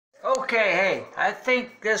Okay, hey, I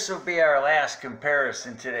think this will be our last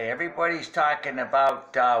comparison today. Everybody's talking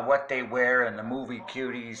about what they wear in the movie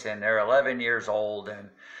Cuties, and they're 11 years old, and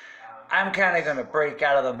I'm kind of going to break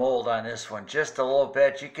out of the mold on this one just a little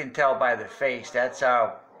bit. You can tell by the face. That's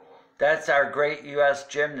our great U.S.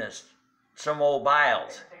 gymnast, some old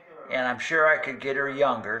Biles, and I'm sure I could get her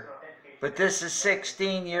younger, but this is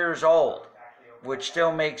 16 years old, which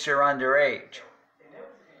still makes her underage.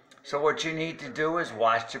 So what you need to do is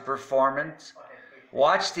watch the performance,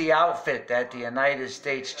 watch the outfit that the United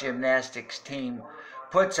States gymnastics team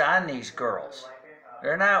puts on these girls.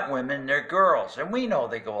 They're not women, they're girls. And we know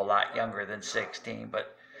they go a lot younger than 16,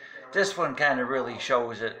 but this one kind of really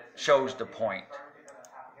shows the point.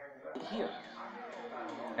 Here.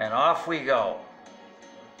 And off we go.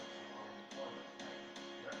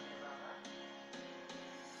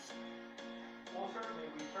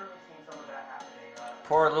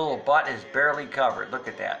 Poor little butt is barely covered. Look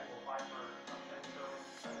at that.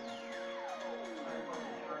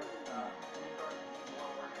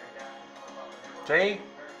 See?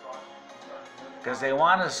 Because they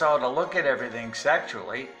want us all to look at everything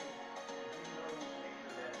sexually.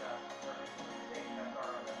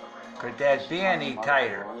 Could that be any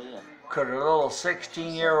tighter? Could a little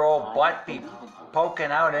 16-year-old butt be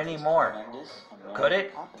poking out anymore? Could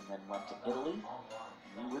it? And then went to Italy.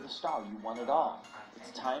 You were the star. You won it all.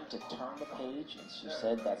 It's time to turn the page, and she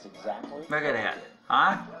said that's exactly. Look at that,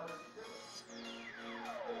 huh?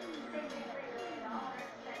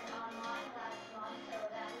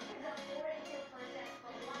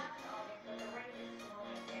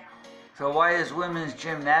 So why is women's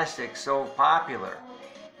gymnastics so popular?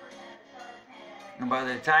 And by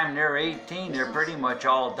the time they're 18, they're pretty much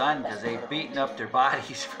all done because they've beaten up their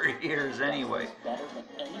bodies for years anyway.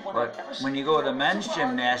 But when you go to men's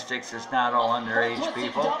gymnastics, it's not all underage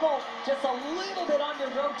people. Just a little bit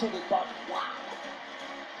under-rotated, but wow.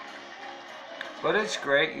 But it's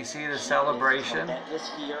great. You see the celebration,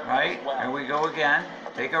 right? Here we go again.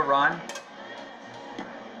 Take a run.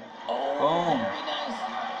 Boom.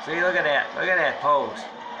 See, look at that. Look at that pose.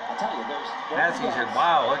 Nancy said,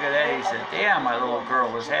 wow, look at that. He said, damn, my little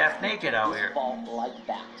girl was half naked out here.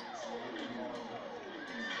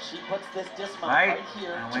 She puts this dismount right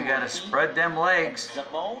here. And we got to spread them legs.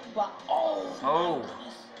 Oh.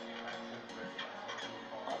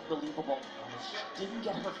 Unbelievable. She didn't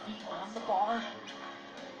get her feet on the bar.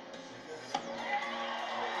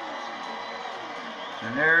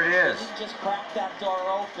 And there it is. She didn't just crack that door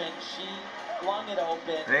open. She flung it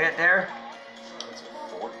open. See it there?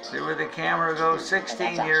 See where the camera goes?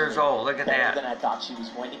 16 years old. Look at that. Than I thought she was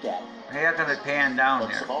going to get. How can it pan down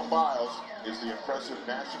there? Simone Biles is the impressive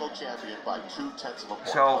national champion by 2/10 of a point.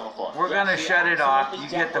 So we're gonna shut it off. You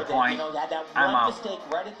get the point. You know, had that I'm one out. mistake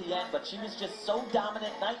right at the end, but she was just so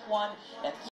dominant night one and